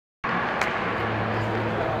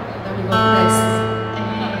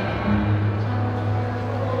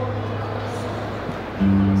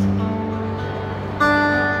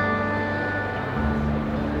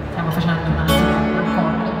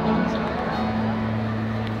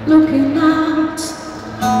looking out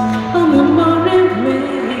on the morning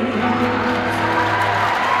rain.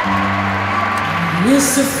 I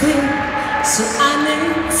used to feel so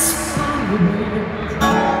uninspired,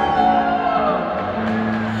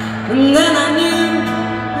 and then I knew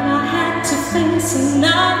that I had to face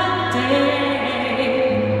another day.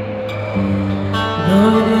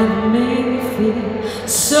 Lord, it made me feel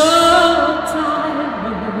so tired.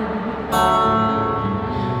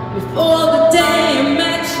 Before the day I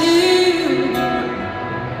met you,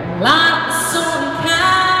 life was so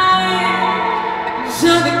unkind.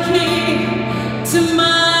 You're the key to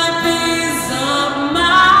my peace of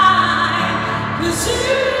mind, 'cause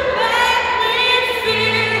you make me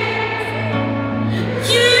feel,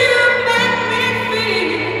 you make me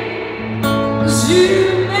feel, 'cause you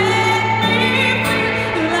make me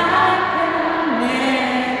feel like a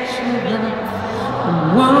natural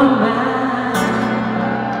woman.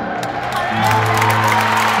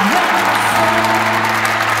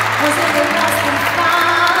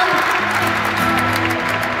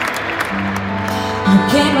 You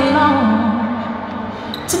came along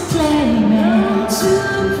to play me,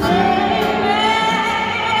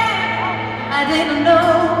 I didn't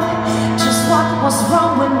know just what was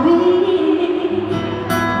wrong with me.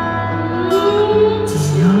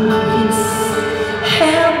 Your kiss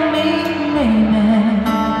helped me name it.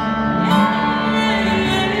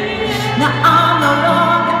 Now I'm no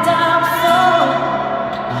longer doubtful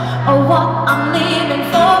of what I'm living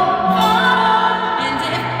for. And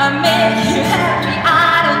if I make you happy,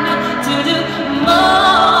 I don't need to do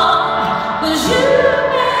more. 'Cause you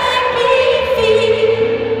make me feel,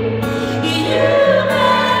 you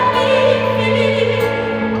make me feel,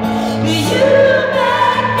 you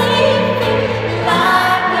make me feel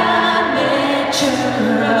like a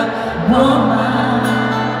natural woman.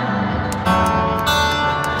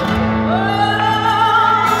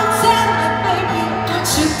 Oh, tell me, baby, what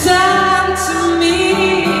you done to me.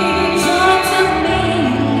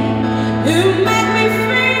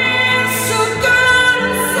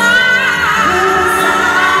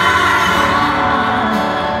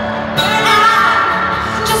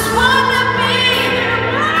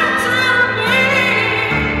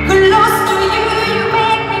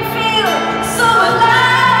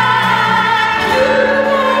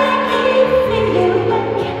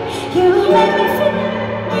 You make me feel